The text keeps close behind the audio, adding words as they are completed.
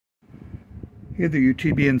Hey there,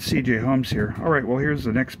 UTB and CJ Holmes here. Alright, well here's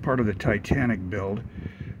the next part of the Titanic build.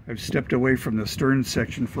 I've stepped away from the stern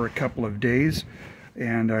section for a couple of days,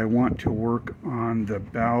 and I want to work on the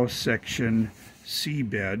bow section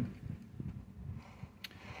seabed.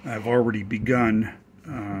 I've already begun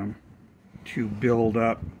to build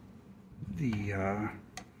up the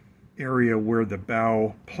area where the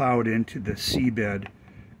bow plowed into the seabed,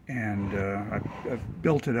 and I've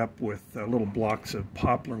built it up with little blocks of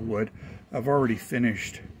poplar wood. I've already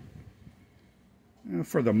finished,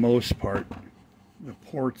 for the most part, the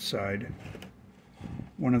port side.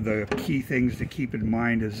 One of the key things to keep in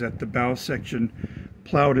mind is that the bow section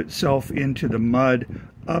plowed itself into the mud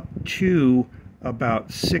up to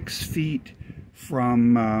about 6 feet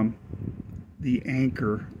from the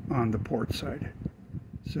anchor on the port side.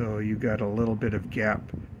 So you got a little bit of gap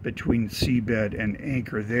between seabed and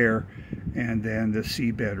anchor there, and then the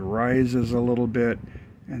seabed rises a little bit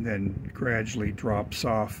and then gradually drops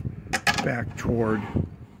off back toward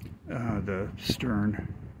the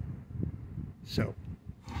stern. So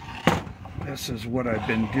this is what I've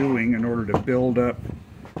been doing in order to build up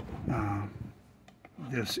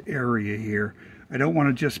this area here. I don't want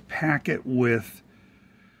to just pack it with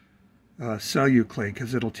celluclay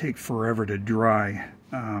because it'll take forever to dry.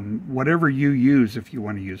 Whatever you use, if you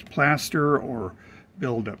want to use plaster or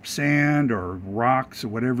build up sand or rocks or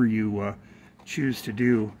whatever you choose to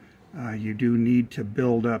do, you do need to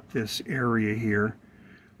build up this area here.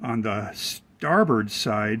 On the starboard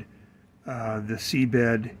side, the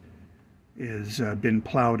seabed is been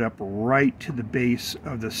plowed up right to the base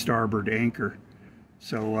of the starboard anchor.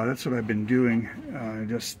 So that's what I've been doing,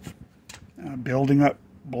 just building up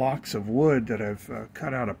blocks of wood that I've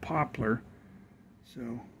cut out of poplar. So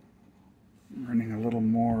I'm running a little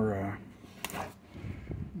more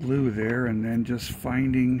glue there, and then just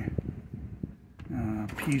finding a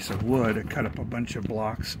piece of wood. I cut up a bunch of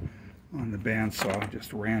blocks on the bandsaw,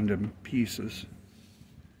 just random pieces.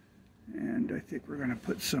 And I think we're going to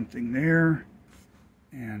put something there,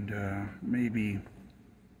 and maybe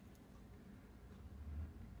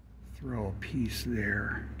throw a piece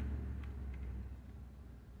there.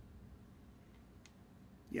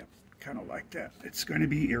 Yep, kind of like that. It's going to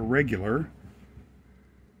be irregular,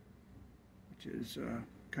 which is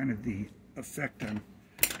kind of the effect I'm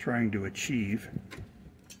trying to achieve.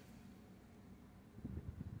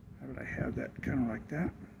 How did I have that? Kind of like that.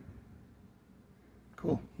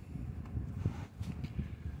 Cool.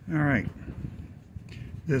 All right.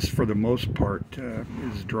 This, for the most part,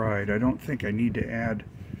 is dried. I don't think I need to add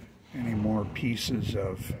any more pieces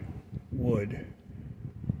of wood.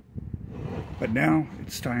 But now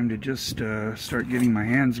it's time to just start getting my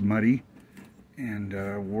hands muddy and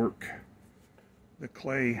work the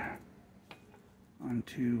clay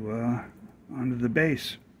onto the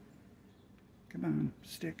base. Come on,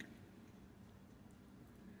 stick.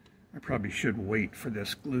 I probably should wait for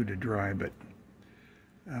this glue to dry, but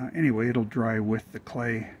anyway, it'll dry with the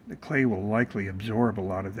clay. The clay will likely absorb a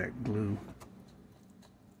lot of that glue.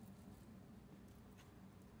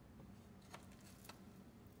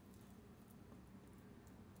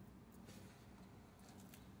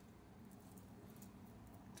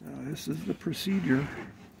 So this is the procedure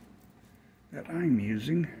that I'm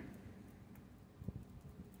using.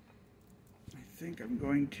 I think I'm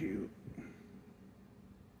going to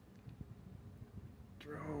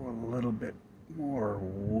throw a little bit more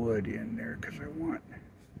wood in there because I want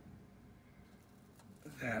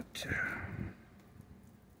that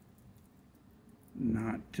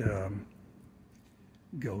not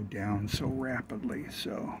go down so rapidly.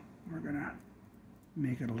 So we're gonna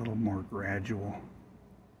make it a little more gradual.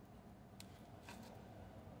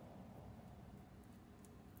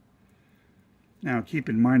 Now keep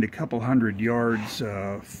in mind, a couple hundred yards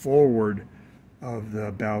forward of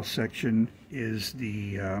the bow section is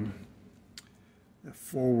the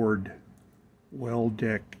forward well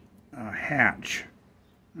deck hatch.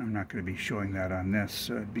 I'm not going to be showing that on this.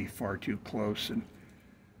 It'd be far too close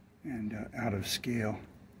and out of scale.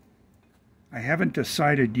 I haven't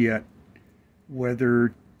decided yet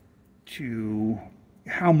whether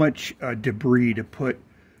how much debris to put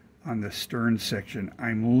on the stern section.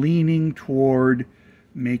 I'm leaning toward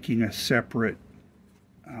making a separate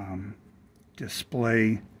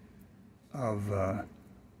display of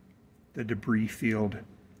the debris field.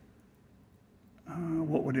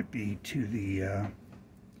 What would it be? To the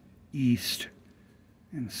east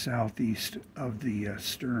and southeast of the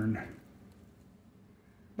stern.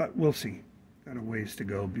 But we'll see. Got a ways to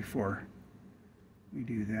go before we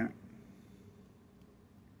do that.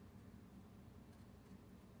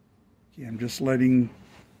 Okay, I'm just letting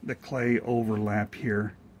the clay overlap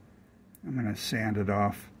here I'm going to sand it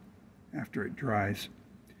off after it dries.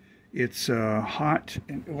 It's hot,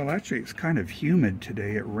 and well, actually it's kind of humid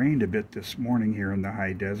today. It rained a bit this morning here in the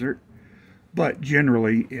high desert, but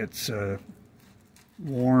generally it's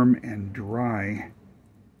warm and dry.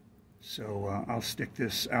 So I'll stick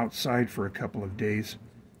this outside for a couple of days,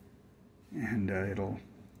 and it'll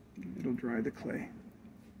dry the clay.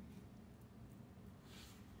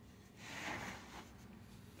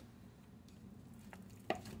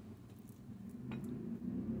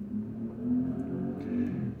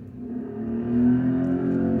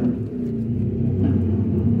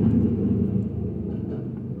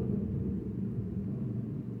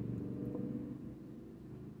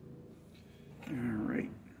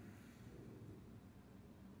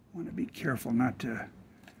 Want to be careful not to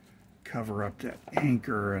cover up that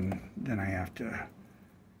anchor, and then I have to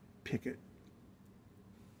pick it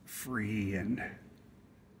free and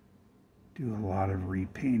do a lot of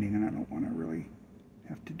repainting, and I don't want to really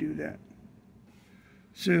have to do that.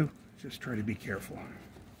 So just try to be careful.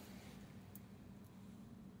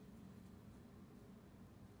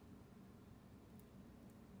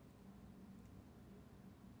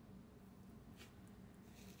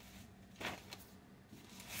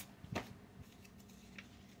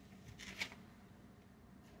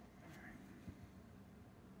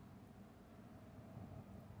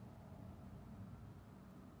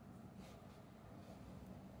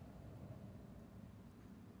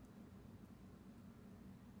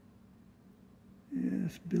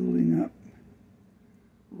 It's building up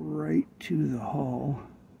right to the hull.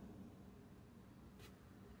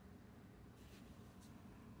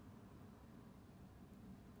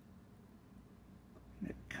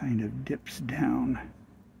 It kind of dips down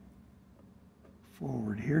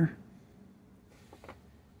forward here.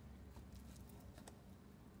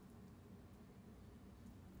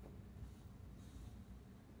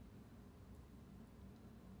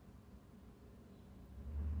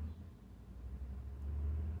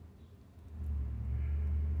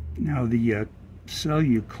 Now the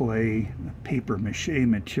celluclay, the paper mache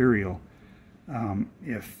material,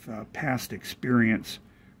 if past experience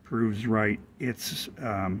proves right, it's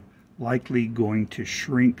likely going to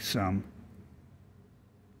shrink some,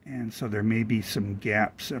 and so there may be some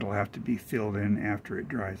gaps that'll have to be filled in after it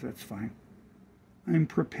dries. That's fine. I'm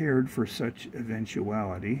prepared for such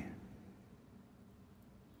eventuality.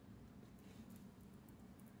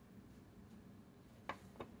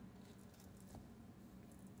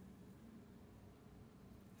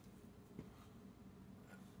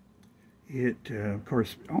 Of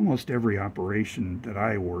course, almost every operation that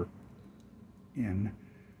I work in,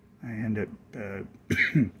 I end up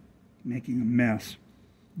making a mess,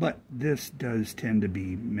 but this does tend to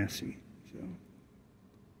be messy. So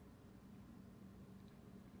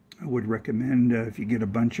I would recommend, if you get a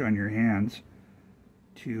bunch on your hands,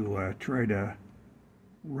 to try to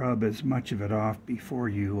rub as much of it off before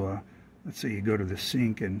you, let's say you go to the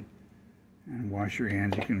sink and wash your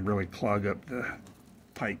hands. You can really clog up the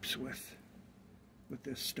pipes with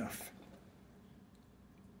this stuff.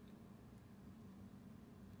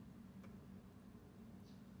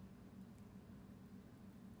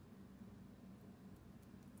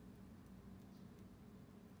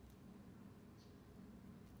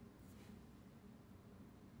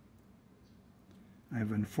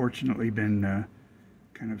 I've unfortunately been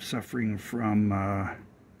kind of suffering from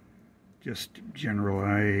just general,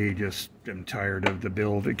 I just am tired of the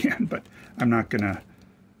build again, but I'm not going to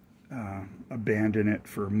abandon it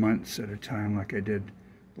for months at a time like I did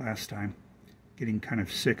last time. Getting kind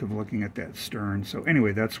of sick of looking at that stern. So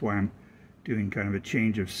anyway, that's why I'm doing kind of a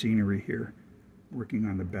change of scenery here, working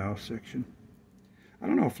on the bow section. I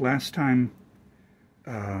don't know if last time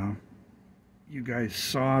you guys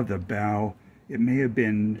saw the bow, it may have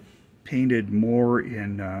been painted more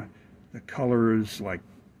in the colors like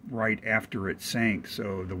right after it sank,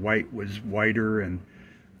 so the white was whiter, and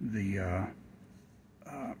the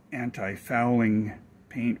anti-fouling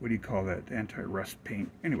paint, what do you call that, anti-rust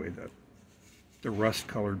paint, anyway, the rust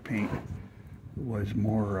colored paint was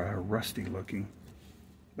more rusty looking.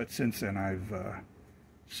 But since then I've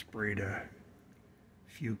sprayed a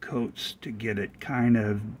few coats to get it kind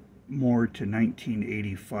of more to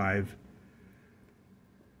 1985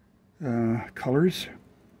 colors.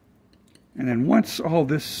 And then once all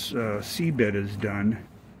this seabed is done,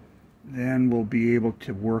 then we'll be able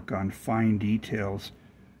to work on fine details,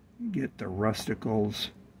 get the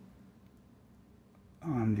rusticles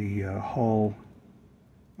on the hull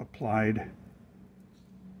applied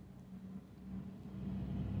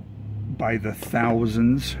by the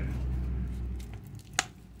thousands.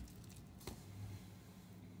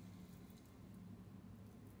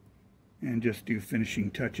 and just do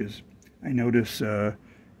finishing touches. I notice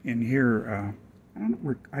in here,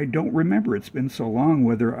 I don't remember, it's been so long,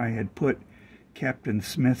 whether I had put Captain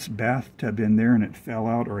Smith's bathtub in there and it fell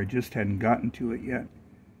out, or I just hadn't gotten to it yet.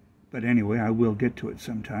 But anyway, I will get to it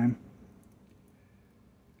sometime.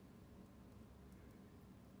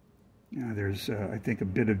 Now there's, I think, a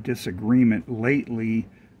bit of disagreement lately.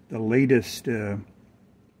 The latest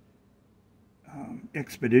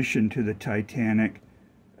expedition to the Titanic,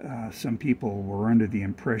 some people were under the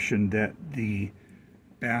impression that the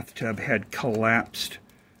bathtub had collapsed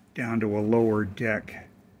down to a lower deck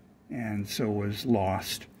and so was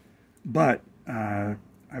lost. But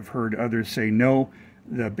I've heard others say, no,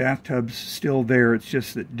 the bathtub's still there, it's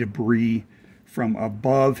just that debris from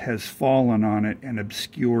above has fallen on it and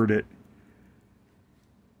obscured it.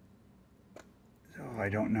 So I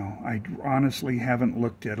don't know. I honestly haven't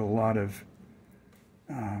looked at a lot of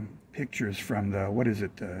pictures from the, what is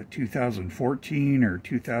it, 2014 or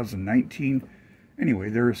 2019. Anyway,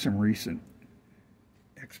 there are some recent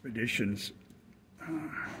expeditions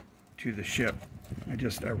to the ship.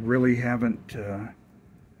 I really haven't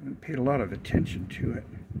paid a lot of attention to it.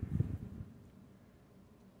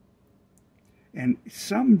 And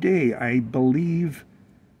someday, I believe,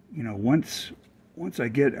 you know, once I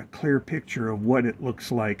get a clear picture of what it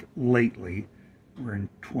looks like lately, we're in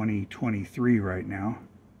 2023 right now,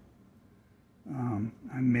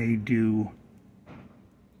 I may do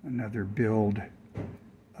another build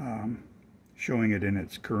showing it in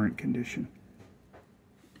its current condition.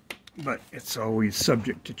 But it's always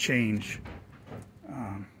subject to change.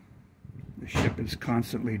 The ship is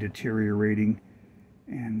constantly deteriorating,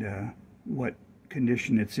 and what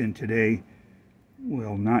condition it's in today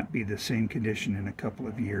will not be the same condition in a couple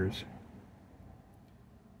of years.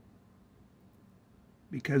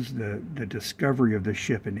 Because the discovery of the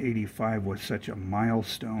ship in '85 was such a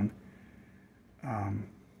milestone,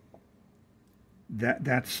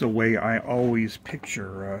 that's the way I always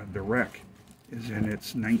picture the wreck, is in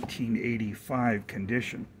its 1985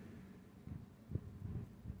 condition.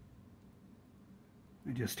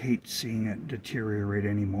 I just hate seeing it deteriorate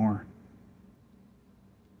anymore.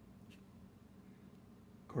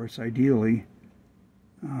 Of course, ideally,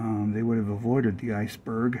 they would have avoided the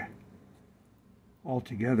iceberg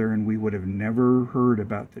altogether, and we would have never heard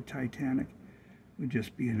about the Titanic. It would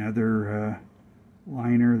just be another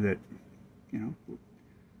liner that, you know,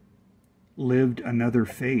 lived another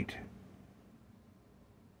fate.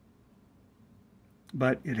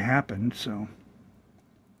 But it happened, so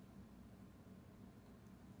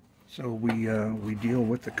we deal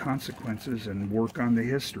with the consequences and work on the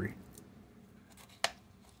history.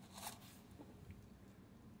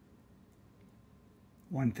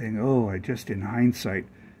 One thing, I just in hindsight,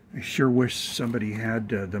 I sure wish somebody had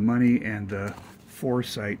the money and the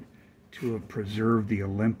foresight to have preserved the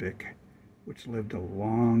Olympic, which lived a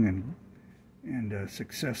long and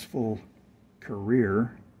successful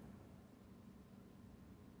career.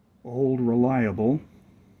 Old, reliable.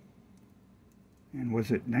 And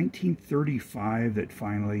was it 1935 that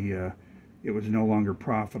finally it was no longer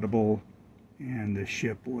profitable and the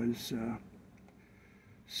ship was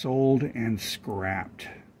sold and scrapped?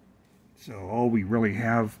 So all we really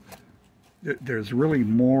have, there's really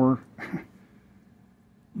more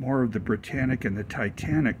of the Britannic and the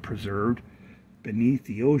Titanic preserved beneath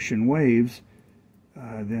the ocean waves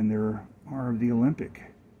than there are of the Olympic.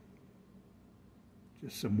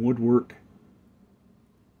 Just some woodwork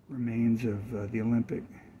remains of the Olympic,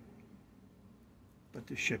 but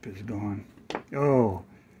the ship is gone. Oh,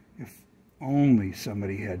 if only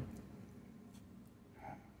somebody had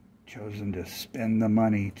chosen to spend the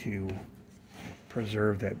money to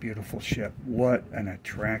preserve that beautiful ship. What an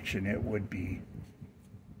attraction it would be.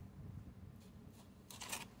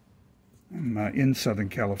 I'm in Southern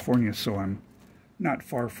California, so I'm not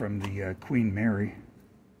far from the Queen Mary.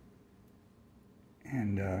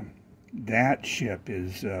 And that ship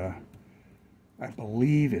is, I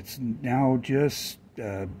believe it's now just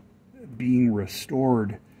being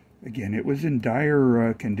restored again. It was in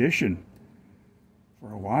dire condition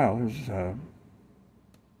for a while. There's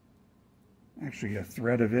actually a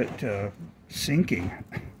threat of it sinking.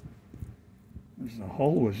 The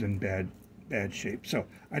hull was in bad shape. So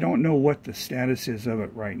I don't know what the status is of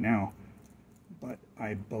it right now, but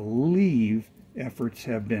I believe efforts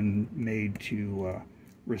have been made to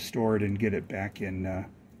restore it and get it back in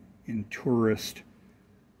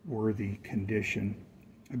tourist-worthy condition.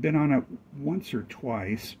 I've been on it once or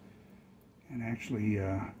twice, and actually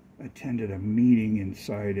attended a meeting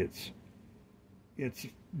inside its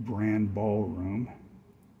grand ballroom.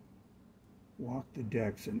 Walked the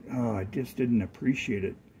decks, and I just didn't appreciate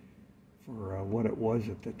it for what it was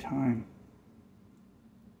at the time.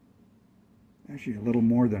 Actually, a little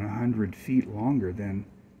more than 100 feet longer than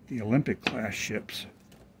the Olympic class ships.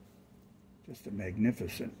 Just a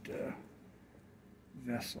magnificent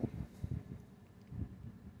vessel.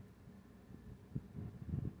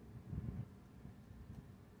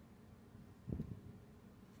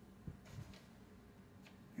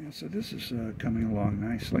 Yeah, so this is coming along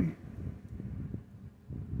nicely.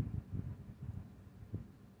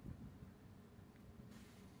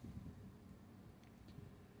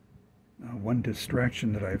 One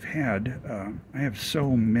distraction that I've had, I have so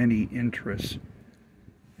many interests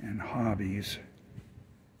and hobbies.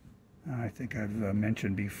 I think I've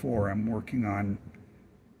mentioned before, I'm working on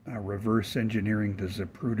reverse engineering the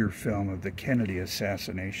Zapruder film of the Kennedy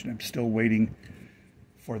assassination. I'm still waiting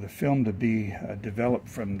for the film to be developed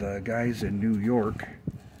from the guys in New York.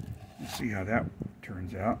 We'll see how that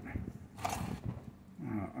turns out.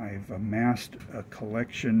 I've amassed a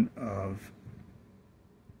collection of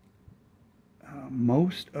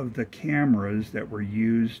most of the cameras that were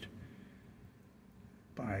used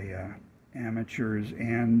by amateurs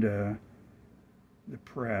and the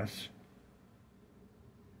press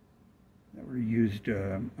that were used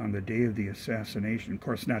on the day of the assassination. Of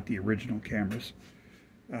course, not the original cameras.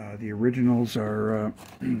 The originals are,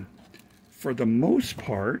 for the most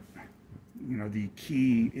part, you know, the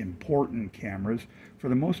key important cameras, for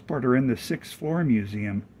the most part, are in the 6th floor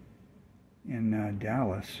museum in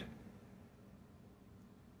Dallas.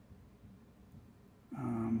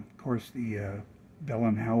 Of course, the Bell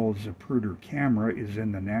and Howell Zapruder camera is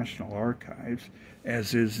in the National Archives,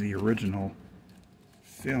 as is the original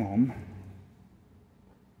film.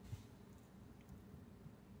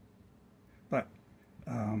 But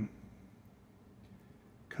come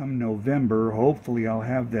November, hopefully I'll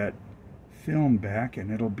have that film back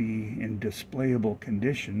and it'll be in displayable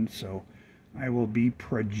condition, so I will be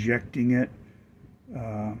projecting it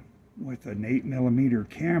with an 8mm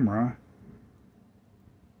camera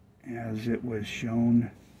as it was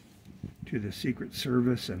shown to the Secret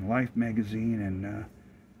Service and Life magazine and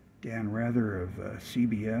Dan Rather of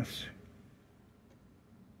CBS.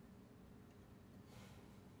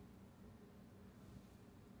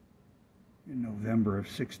 In November of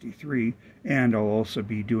 '63, and I'll also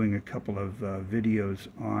be doing a couple of videos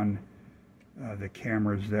on the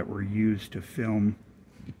cameras that were used to film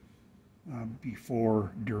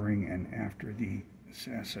before, during, and after the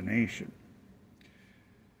assassination.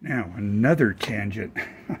 Now, another tangent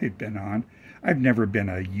I've been on. I've never been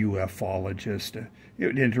a ufologist.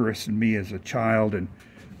 It interested me as a child, and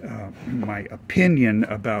my opinion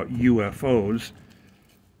about UFOs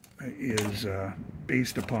is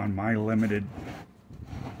based upon my limited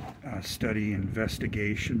study,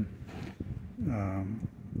 investigation.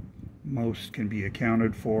 Most can be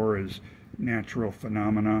accounted for as natural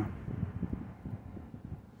phenomena.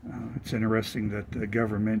 It's interesting that the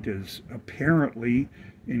government is apparently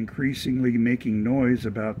increasingly making noise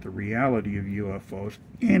about the reality of UFOs.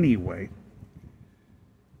 Anyway,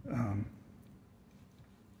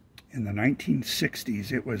 in the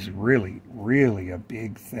 1960s, it was really, really a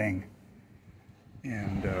big thing.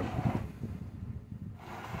 And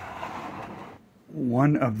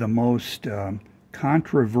one of the most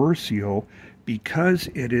controversial, because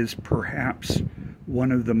it is perhaps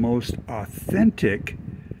one of the most authentic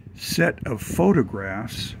set of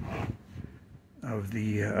photographs of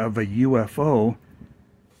a UFO.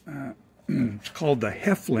 It's called the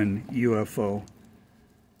Heflin UFO.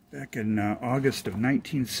 Back in August of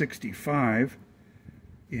 1965,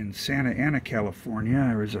 in Santa Ana, California,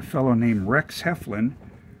 there was a fellow named Rex Heflin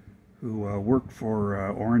who worked for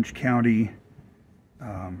Orange County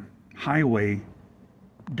Highway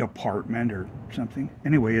Department or something.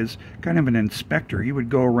 Anyway, as kind of an inspector, he would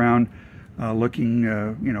go around looking,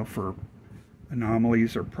 you know, for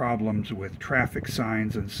anomalies or problems with traffic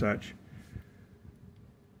signs and such.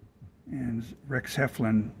 And Rex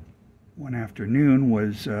Heflin, one afternoon,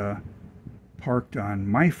 was parked on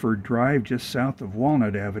Myford Drive just south of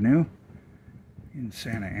Walnut Avenue in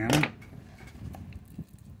Santa Ana,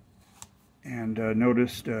 and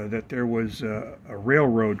noticed that there was a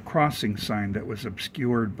railroad crossing sign that was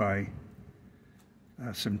obscured by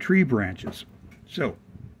some tree branches. So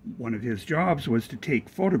one of his jobs was to take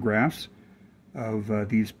photographs of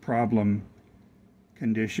these problem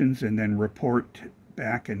conditions and then report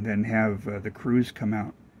back, and then have the crews come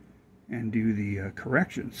out and do the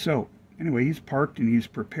corrections. So anyway, he's parked and he's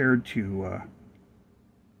prepared to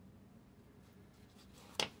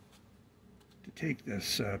take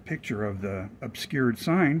this picture of the obscured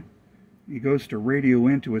sign. He goes to radio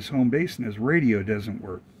into his home base and his radio doesn't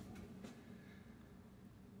work.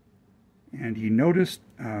 and he noticed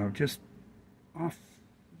just off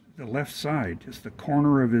the left side, just the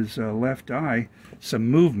corner of his left eye, some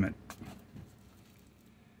movement.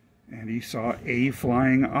 And he saw a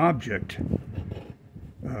flying object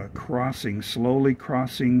slowly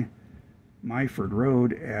crossing Myford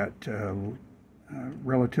Road at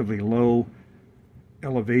relatively low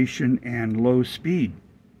elevation and low speed.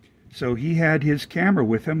 So he had his camera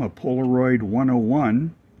with him, a Polaroid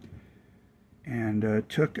 101, and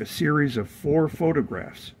took a series of 4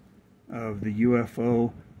 photographs of the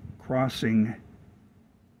UFO crossing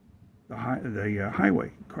the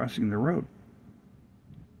highway, crossing the road.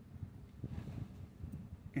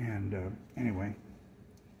 And anyway,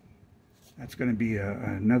 that's going to be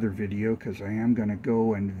another video, because I am going to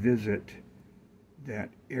go and visit that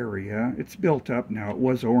area. It's built up now. It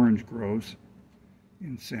was orange groves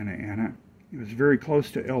in Santa Ana. It was very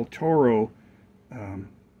close to El Toro.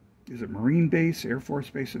 Is it Marine Base, Air Force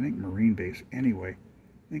Base? I think Marine Base. Anyway,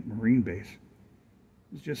 I think Marine Base.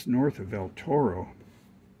 It was just north of El Toro.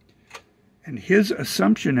 And his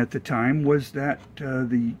assumption at the time was that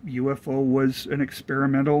the UFO was an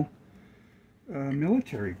experimental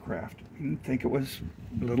military craft. He didn't think it was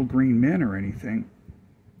little green men or anything.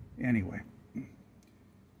 Anyway.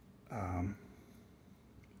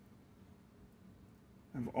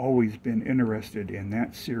 I've always been interested in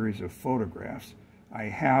that series of photographs. I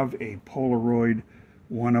have a Polaroid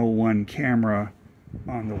 101 camera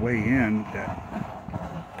on the way in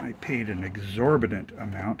that I paid an exorbitant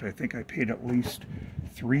amount. I think I paid at least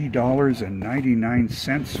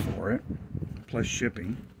 $3.99 for it, plus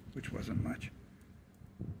shipping, which wasn't much.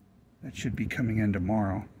 That should be coming in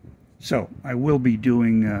tomorrow. So I will be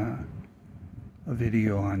doing a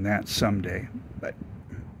video on that someday, but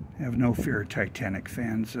have no fear, Titanic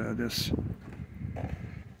fans.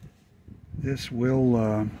 This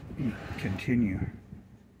will continue.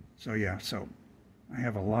 So yeah, so I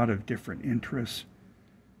have a lot of different interests.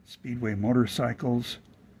 Speedway motorcycles,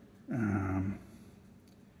 the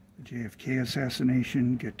JFK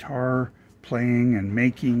assassination, guitar playing and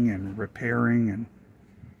making and repairing, and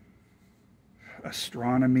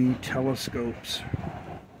astronomy, telescopes,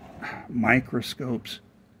 microscopes,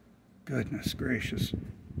 goodness gracious,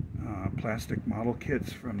 plastic model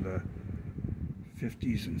kits from the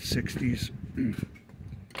 50s and 60s,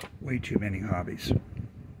 way too many hobbies.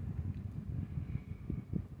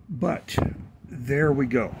 But there we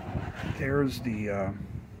go. There's the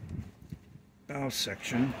bow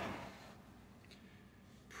section,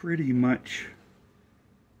 pretty much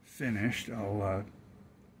finished. I'll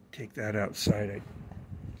take that outside. I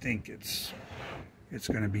think it's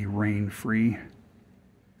going to be rain-free,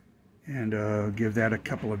 and give that a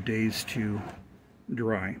couple of days to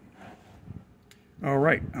dry. All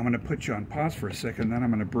right, I'm going to put you on pause for a second, then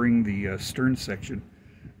I'm going to bring the stern section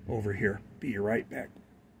over here. Be right back.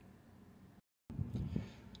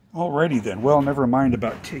 Alrighty then. Well, never mind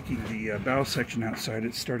about taking the bow section outside.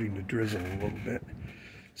 It's starting to drizzle a little bit.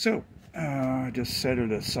 So, I just set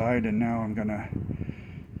it aside, and now I'm going to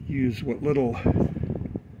use what little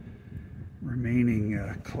remaining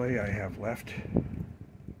clay I have left,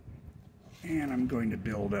 and I'm going to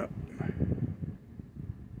build up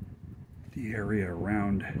the area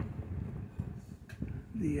around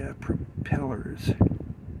the propellers, because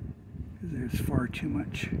there's far too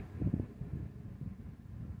much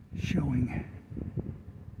showing.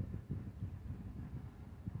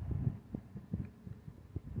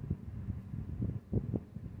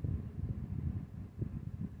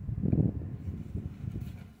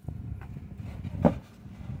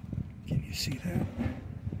 Can you see that?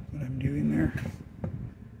 What I'm doing there?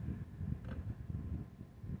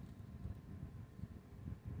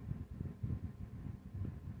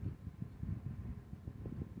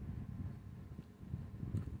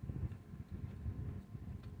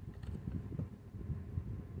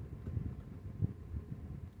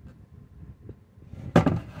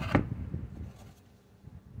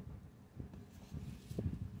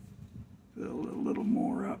 Build a little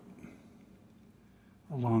more up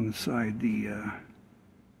alongside the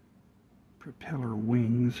propeller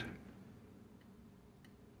wings.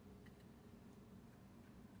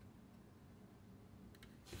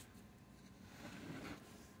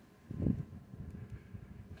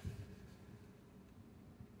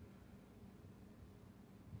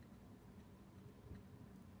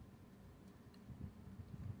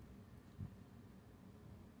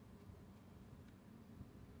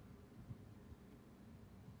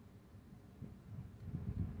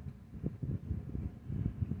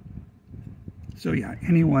 So yeah,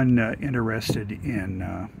 anyone interested in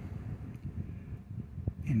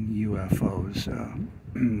UFOs,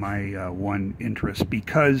 my one interest,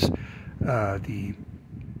 because The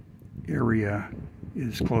area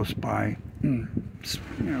is close by,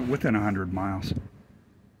 within 100 miles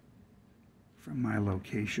from my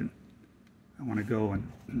location. I want to go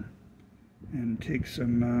and take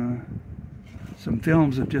some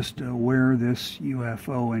films of just where this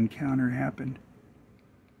UFO encounter happened.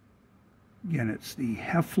 Again, it's the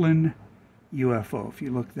Heflin UFO. If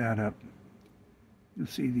you look that up, you'll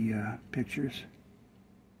see the pictures.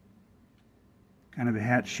 Kind of a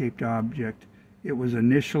hat-shaped object. It was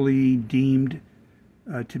initially deemed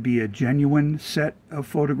to be a genuine set of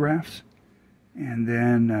photographs, and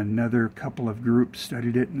then another couple of groups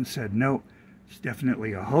studied it and said, no, it's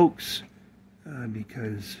definitely a hoax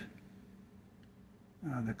because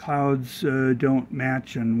the clouds don't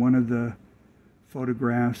match on one of the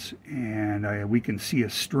photographs, and we can see a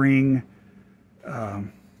string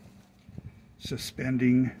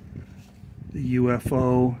suspending the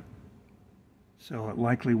UFO. So it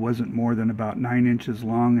likely wasn't more than about 9 inches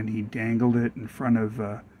long, and he dangled it in front of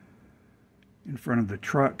the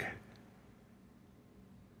truck.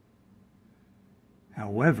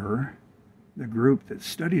 However, the group that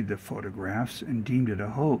studied the photographs and deemed it a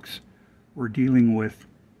hoax were dealing with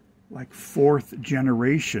like 4th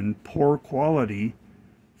generation poor quality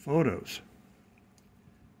photos.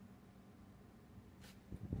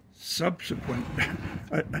 Subsequent,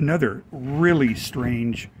 another really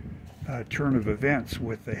strange turn of events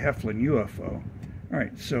with the Heflin UFO. All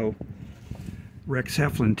right, so Rex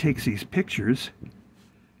Heflin takes these pictures,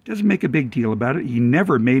 doesn't make a big deal about it. He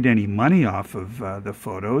never made any money off of the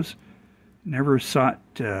photos, never sought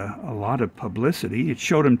a lot of publicity. It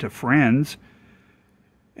showed them to friends.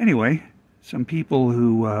 Anyway, some people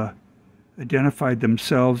who identified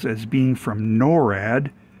themselves as being from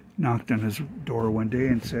NORAD knocked on his door one day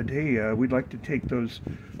and said, hey, we'd like to take those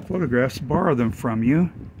photographs, borrow them from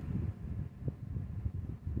you,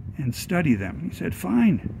 and study them. He said,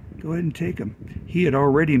 fine, go ahead and take them. He had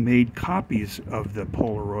already made copies of the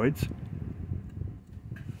Polaroids.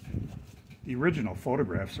 The original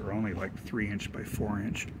photographs are only like 3" by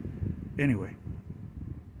 4". Anyway,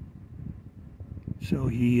 so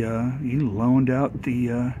he loaned out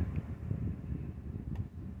the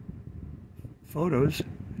photos,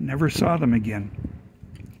 never saw them again.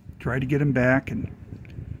 Tried to get them back, and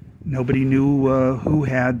nobody knew who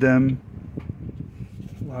had them.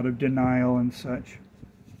 A lot of denial and such.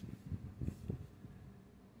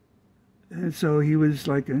 And so he was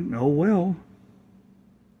like, oh well.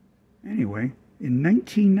 Anyway, in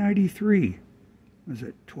 1993, was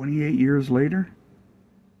it 28 years later,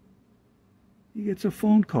 he gets a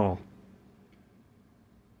phone call.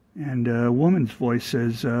 And a woman's voice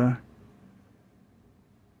says, I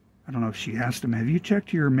don't know if she asked him, have you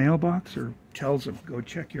checked your mailbox? Or tells him, go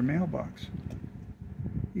check your mailbox.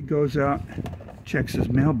 He goes out, checks his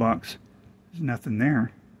mailbox. There's nothing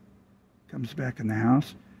there. Comes back in the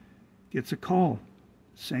house, gets a call.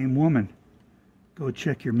 Same woman. Go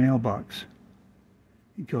check your mailbox.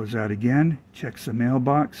 He goes out again, checks the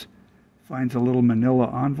mailbox, finds a little manila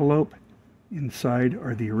envelope. Inside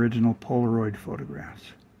are the original Polaroid photographs.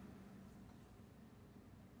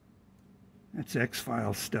 That's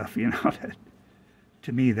X-Files stuff, you know.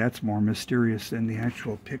 To me, that's more mysterious than the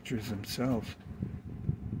actual pictures themselves.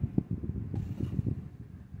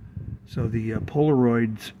 So the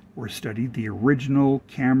Polaroids were studied. The original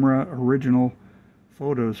camera, original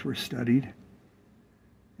photos were studied.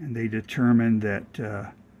 And they determined that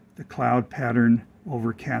the cloud pattern,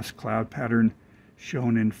 overcast cloud pattern,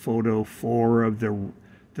 shown in photo 4 of the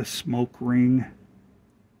smoke ring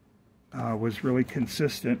was really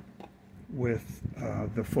consistent with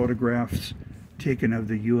the photographs taken of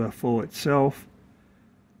the UFO itself.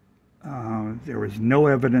 There was no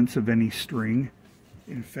evidence of any string.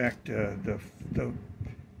 In fact, the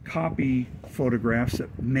copy photographs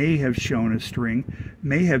that may have shown a string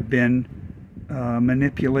may have been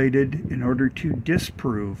manipulated in order to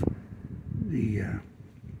disprove the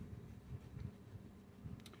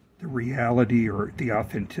reality or the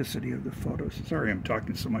authenticity of the photos. Sorry I'm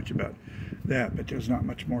talking so much about that, but there's not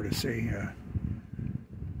much more to say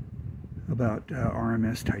about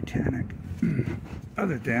RMS Titanic.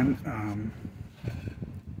 Other than,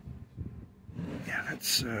 yeah,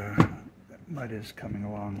 that mud is coming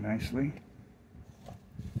along nicely.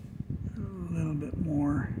 A little bit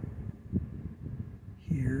more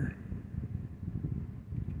here.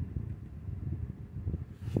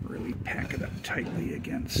 Really pack it up tightly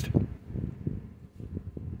against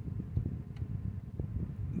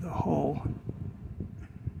the hull.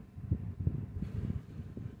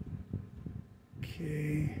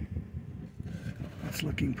 Okay, that's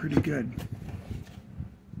looking pretty good.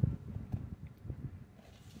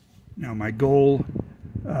 Now my goal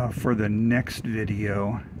for the next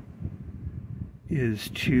video is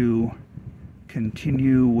to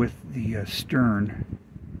continue with the stern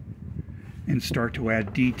and start to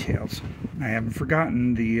add details. I haven't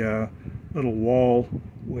forgotten the little wall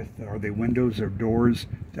with, are they windows or doors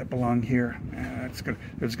that belong here?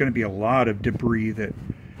 There's going to be a lot of debris that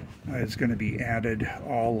is going to be added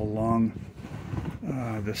all along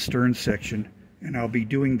the stern section, and I'll be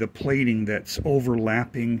doing the plating that's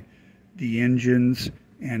overlapping the engines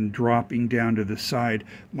and dropping down to the side.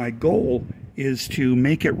 My goal is to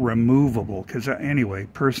make it removable, because anyway,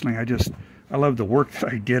 personally, I love the work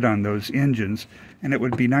that I did on those engines, and it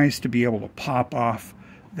would be nice to be able to pop off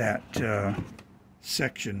that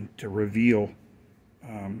section to reveal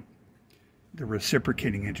the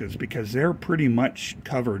reciprocating engines, because they're pretty much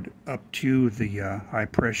covered up to the high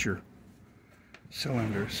pressure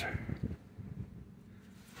cylinders.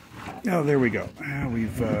 Oh, there we go.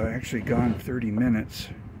 We've actually gone 30 minutes,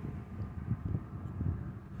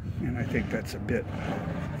 and I think that's a bit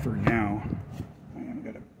for now. I'm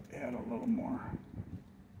going to add a little more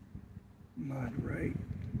mud right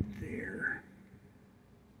there.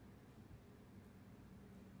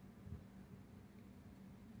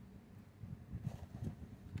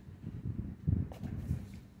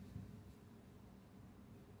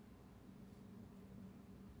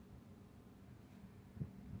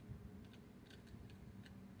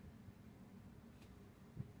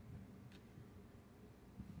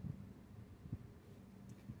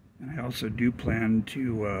 And I also do plan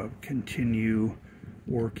to continue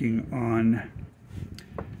working on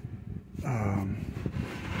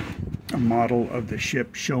a model of the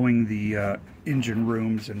ship showing the engine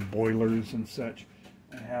rooms and boilers and such.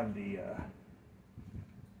 I have the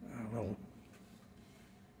little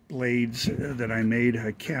blades that I made.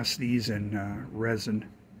 I cast these in resin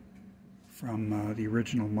from the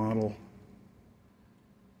original model.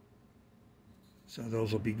 So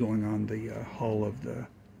those will be going on the hull of the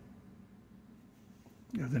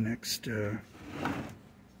next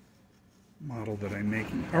model that I'm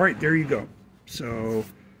making. All right, there you go. So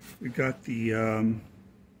we've got the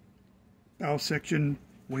bow section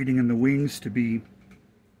waiting in the wings to be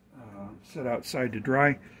set outside to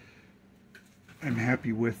dry. I'm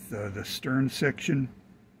happy with the stern section,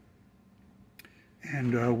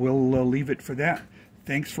 and we'll leave it for that.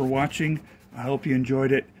 Thanks for watching. I hope you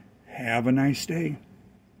enjoyed it. Have a nice day.